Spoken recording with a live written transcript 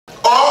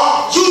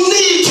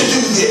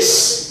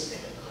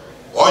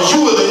or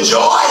you will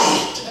enjoy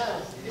it,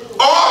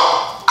 or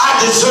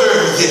I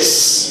deserve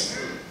this.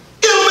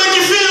 It'll make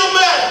you feel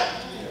better.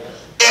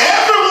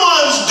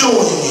 Everyone's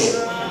doing it.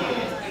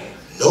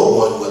 No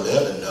one will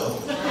ever know.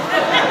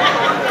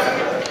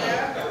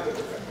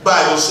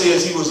 Bible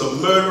says he was a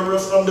murderer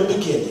from the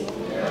beginning,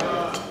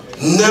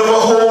 never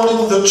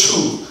holding the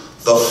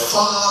truth, the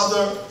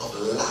father of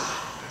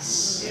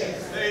lies.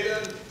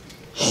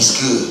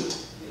 He's good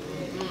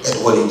at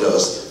what he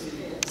does.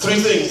 Three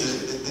things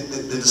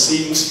the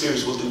deceiving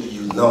spirits will do to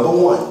you. Number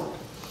one,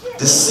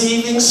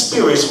 deceiving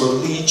spirits will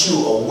lead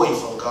you away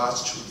from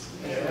God's truth.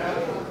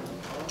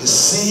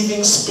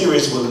 Deceiving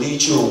spirits will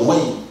lead you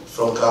away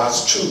from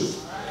God's truth.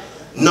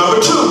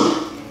 Number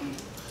two,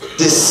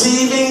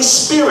 deceiving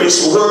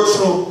spirits work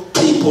through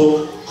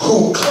people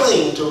who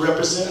claim to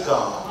represent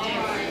God.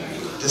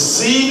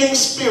 Deceiving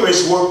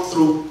spirits work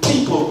through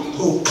people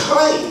who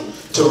claim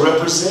to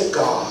represent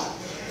God.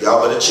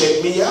 Y'all better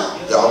check me out.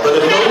 Y'all better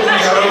know you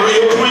got a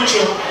real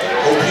preacher.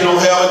 Hope you don't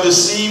have a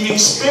deceiving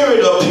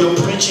spirit up here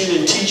preaching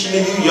and teaching to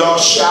you. Y'all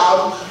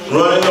shouting,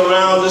 running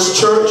around this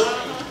church,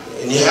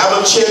 and you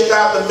haven't checked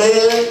out the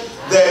man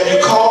that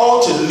you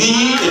called to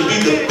lead and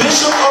be the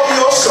bishop of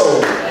your soul.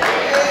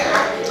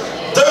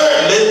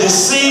 Thirdly,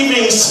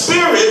 deceiving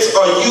spirits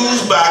are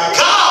used by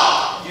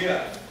God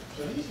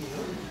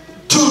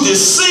to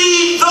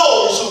deceive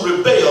those who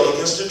rebel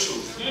against the truth.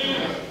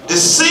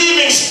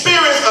 Deceiving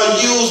spirits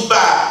are used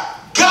by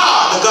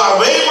God, the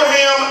God of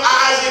Abraham,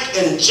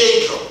 Isaac, and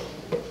Jacob,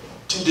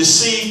 to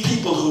deceive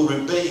people who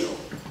rebel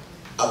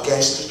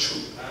against the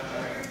truth.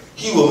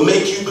 He will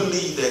make you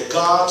believe that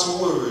God's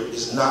word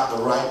is not the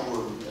right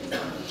word.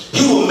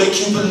 He will make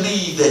you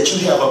believe that you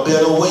have a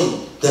better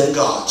way than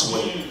God's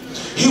way.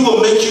 He will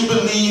make you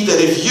believe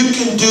that if you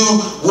can do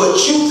what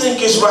you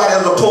think is right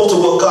as opposed to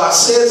what God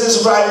says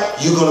is right,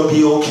 you're going to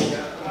be okay.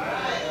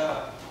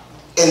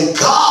 And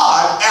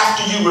God,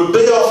 after you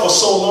rebel for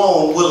so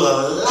long, will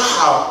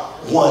allow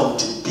one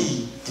to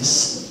be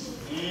deceived.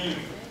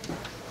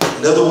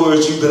 In other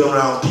words, you've been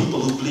around people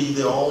who believe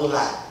their own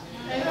lie.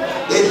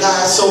 They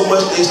lie so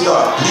much they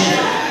start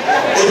believing.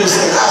 They just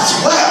say, I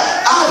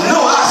swear, I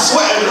know, I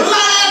swear. And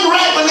lying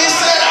right when they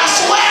said, I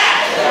swear.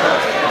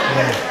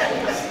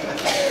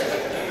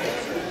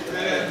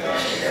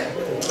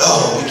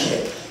 Oh,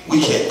 we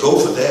can't go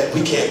for that.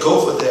 We can't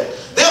go for that.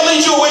 They'll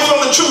lead you away from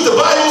the truth. The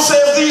Bible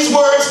says these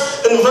words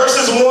in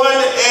verses 1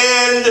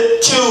 and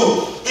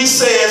 2. He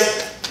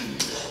says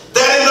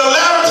that in the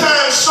latter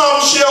time some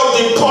shall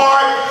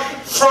depart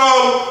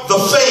from the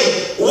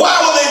faith. Why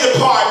will they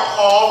depart,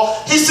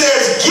 Paul? He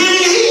says, giving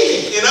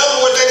heed. In other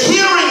words,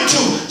 adhering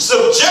to,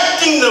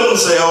 subjecting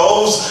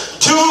themselves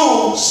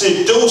to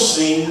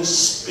seducing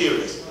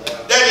spirits.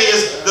 That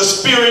is the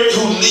spirit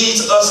who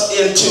leads us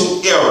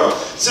into error.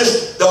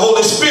 Since the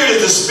Holy Spirit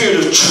is the spirit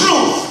of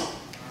truth,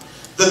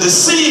 the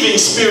deceiving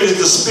spirit is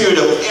the spirit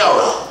of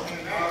error.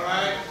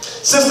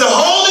 Since the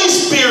Holy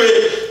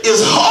Spirit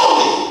is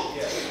holy,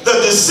 the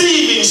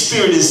deceiving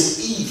spirit is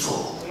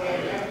evil.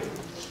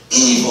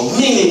 Evil,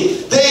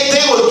 meaning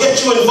they will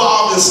get you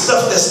involved in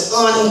stuff that's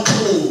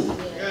unclean.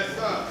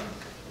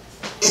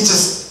 It's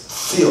just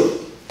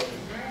filthy.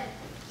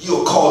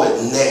 You'll call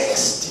it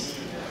nasty.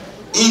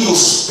 Evil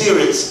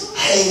spirits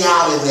hang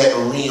out in that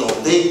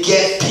realm. They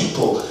get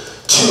people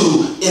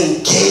to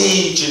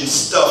engage in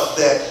stuff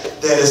that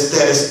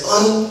is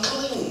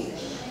unclean.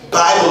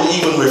 Bible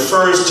even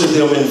refers to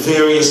them in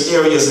various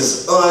areas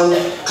as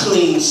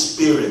unclean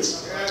spirits.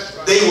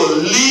 They will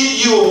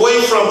lead you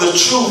away from the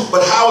truth,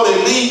 but how will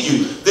they lead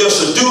you? They're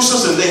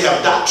seducers and they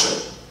have doctrine.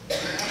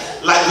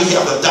 Like we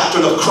have the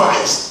doctrine of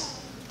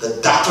Christ, the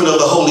doctrine of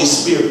the Holy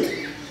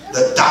Spirit,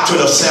 the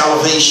doctrine of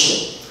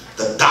salvation,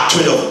 the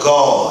doctrine of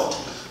God,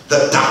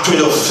 the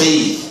doctrine of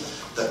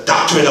faith, the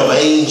doctrine of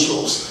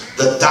angels,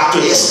 the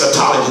doctrine of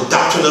eschatology, the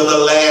doctrine of the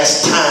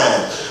last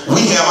time.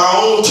 We have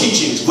our own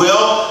teachings.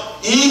 Well,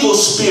 evil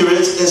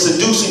spirits and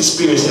seducing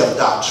spirits have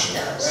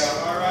doctrines.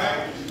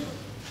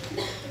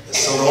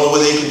 So the only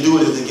way they can do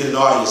it is to get an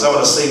audience. I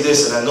want to say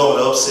this, and I know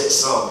it'll upset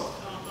some,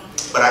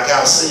 but I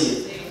got to say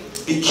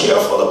it. Be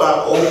careful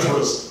about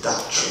Oprah's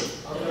doctrine.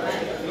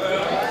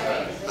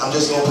 I'm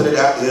just going to put it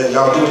out there.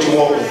 Y'all do what you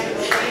want with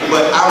it.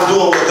 But I'm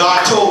doing what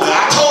God told me.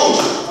 I told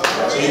you.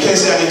 So you can't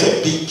say I didn't tell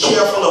you. Be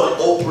careful of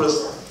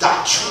Oprah's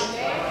doctrine.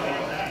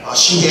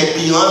 She had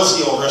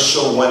Beyonce on her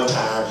show one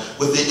time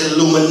with the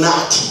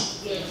Illuminati.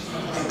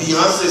 And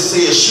Beyonce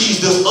says she's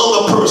this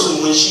other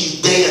person when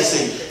she's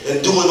dancing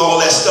and doing all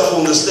that stuff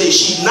on the stage.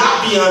 She's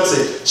not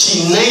Beyonce.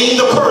 She named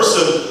the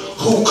person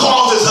who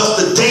causes us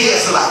to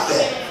dance like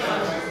that.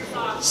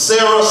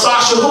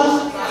 Sasha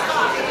who?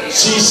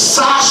 She's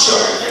Sasha.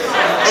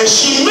 And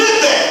she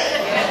meant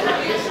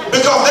that.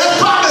 Because that's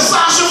probably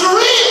Sasha for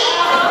real.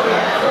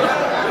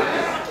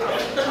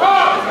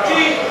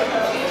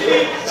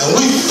 And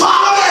we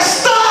follow that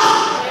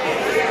stuff.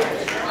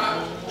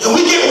 And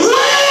we get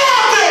way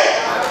out there.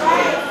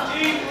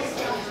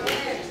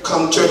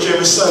 Come to church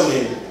every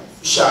Sunday.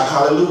 Shout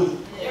hallelujah.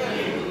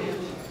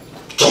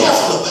 Be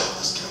careful about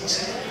this kind of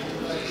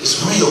stuff. It's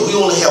real. We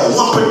only have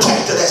one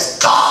protector, that's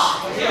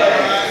God.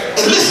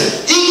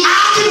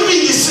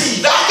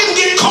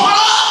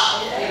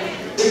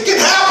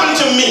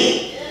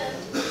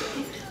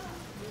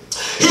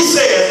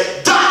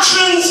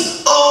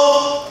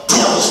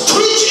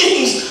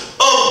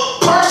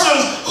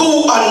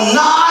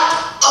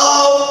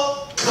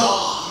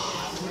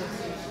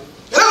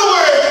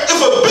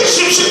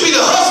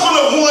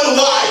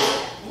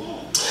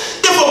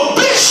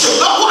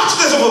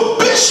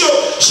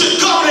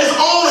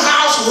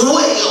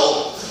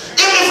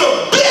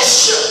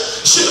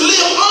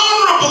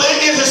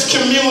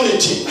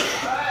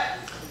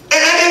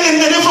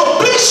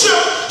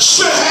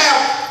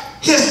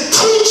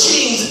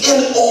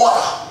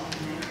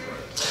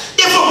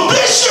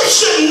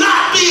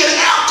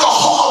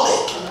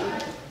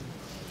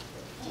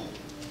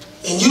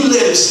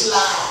 it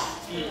slide.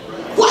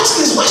 Watch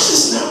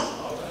this now.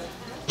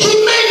 He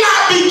may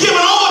not be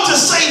given over to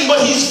Satan,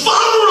 but he's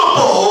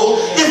vulnerable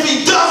if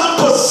he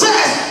doesn't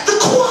possess the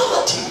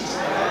qualities.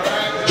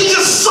 He's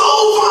just so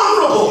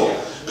vulnerable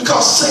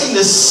because Satan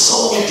is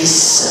so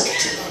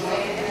deceptive.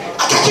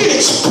 I can't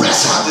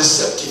express how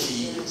deceptive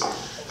he is.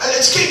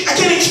 I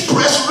can't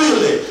express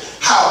really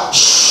how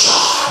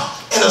sharp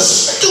and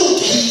astute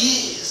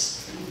he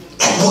is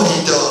at what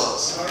he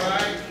does.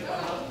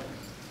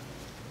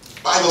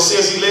 The Bible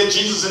says he led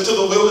Jesus into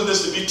the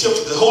wilderness to be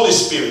tempted. The Holy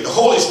Spirit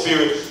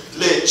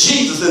led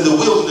Jesus in the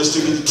wilderness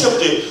to be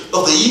tempted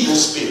of the evil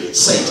spirit,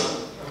 Satan.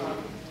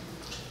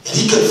 And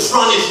he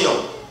confronted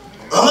him.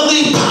 Under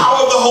the power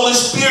of the Holy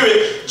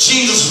Spirit,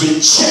 Jesus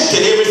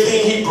rejected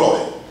everything he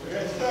brought him.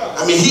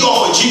 I mean, he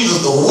offered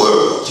Jesus the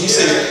world. He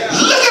said,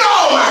 look at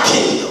all my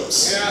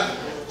kingdoms.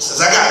 He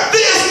says, I got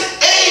this,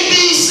 A,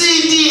 B,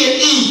 C, D, and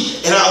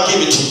E, and I'll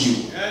give it to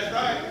you.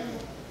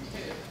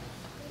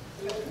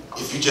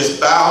 If you just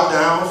bow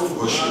down and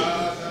worship.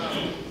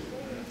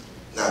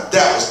 Now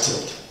that was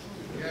tempting.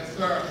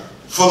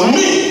 For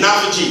me,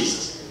 not for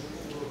Jesus.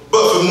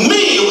 But for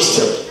me, it was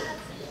tempting.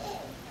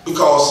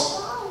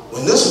 Because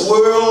when this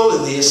world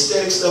and the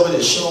aesthetics of it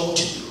is shown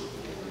to you,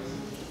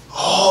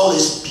 all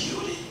this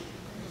beauty,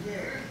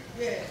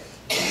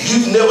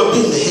 you've never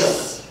been to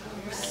heaven.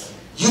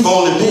 You've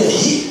only been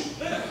here.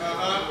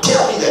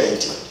 Tell me that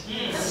ain't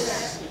tempting.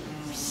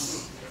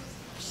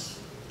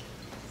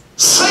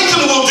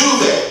 Satan will do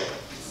that.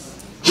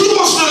 He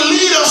wants to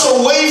lead us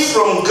away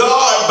from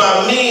God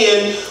by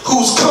men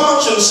whose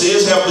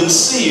consciences have been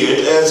seared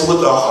as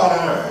with a hot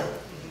iron.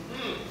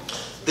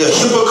 They're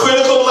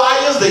hypocritical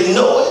liars, they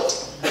know it,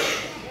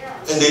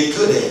 and they're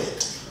good at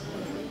it.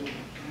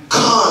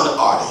 Con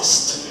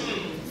artists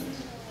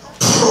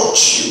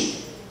approach you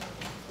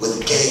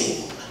with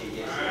game.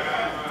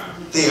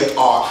 They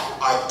are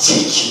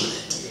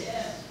articulate.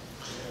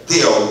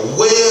 They are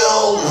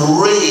well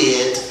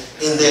read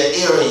in their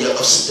area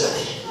of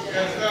study.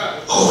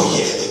 Oh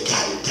yeah, they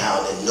got it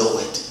down and know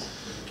it.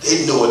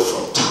 They know it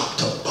from top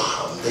to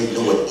bottom. They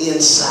know it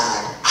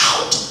inside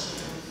out.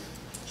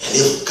 And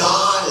if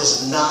God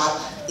is not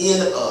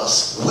in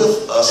us,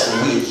 with us,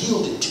 and we're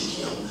yielded to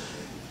him,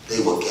 they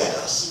will get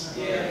us.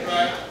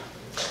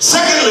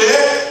 Secondly,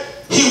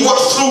 he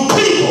works through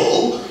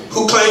people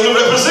who claim to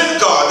represent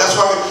God. That's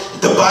why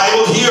the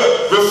Bible here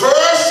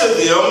refers to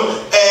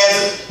them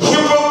as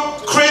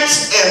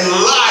hypocrites and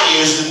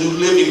liars, the New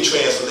Living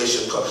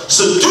Translation calls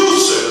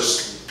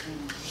seducers.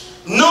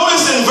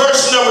 Notice in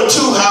verse number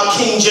 2 how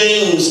King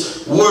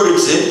James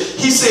words it.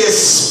 He says,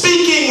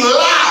 speaking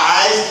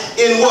lies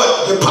in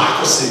what?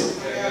 Hypocrisy.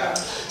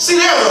 See,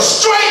 there's a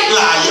straight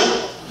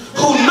liar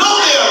who know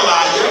they're a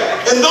liar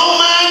and don't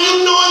mind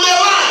you knowing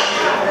they're lying.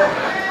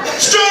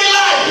 Straight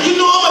liar. You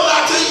know I'm a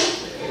lie to you.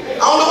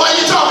 I don't know why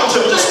you're talking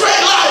to me. Just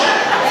straight liar.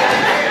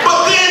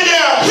 But then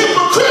there are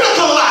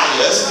hypocritical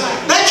liars.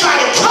 They try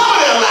to cover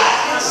their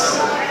lies.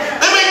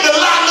 They make the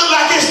lie look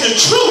like it's the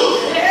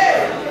truth.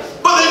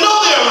 But they know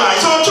they're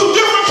lying. So there are two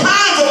different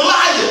kinds of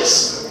liars.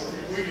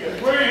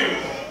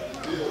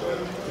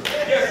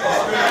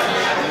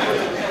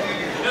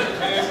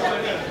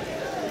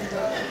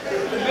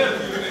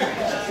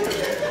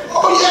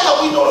 Oh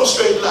yeah, we know them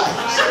straight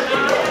liars.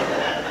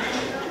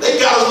 They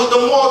got us with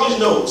the mortgage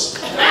notes.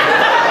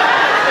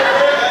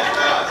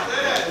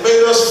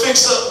 Made us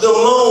fix up the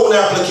loan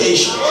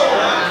applications.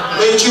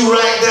 Made you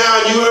write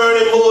down you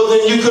earning more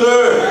than you could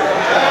earn.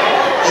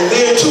 And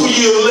then 2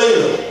 years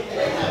later,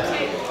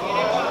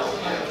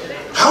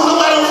 I don't know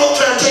why them folks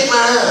trying to take my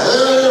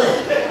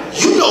hand.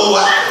 You know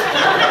why.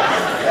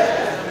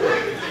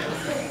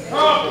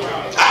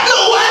 I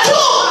know why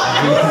too.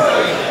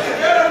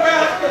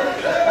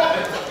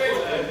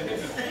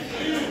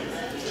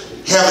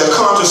 Have their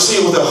conscience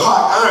sealed with a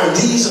hot iron.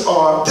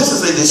 This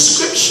is a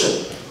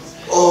description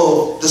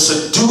of the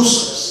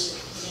seducers,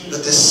 the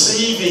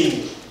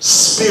deceiving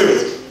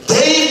spirit.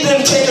 They've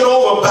been taken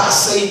over by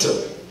Satan.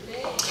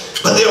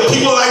 But there are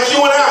people like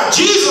you and I.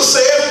 Jesus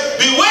said,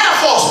 beware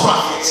false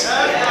prophets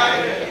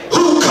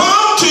who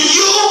come to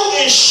you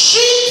in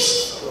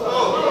sheep.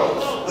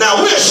 Now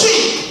we're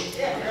sheep.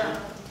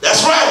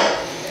 That's right.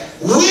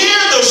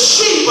 We're the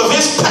sheep of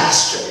his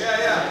pasture.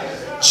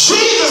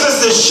 Jesus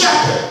is the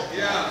shepherd.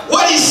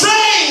 What he's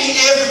saying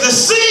is the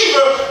deceiver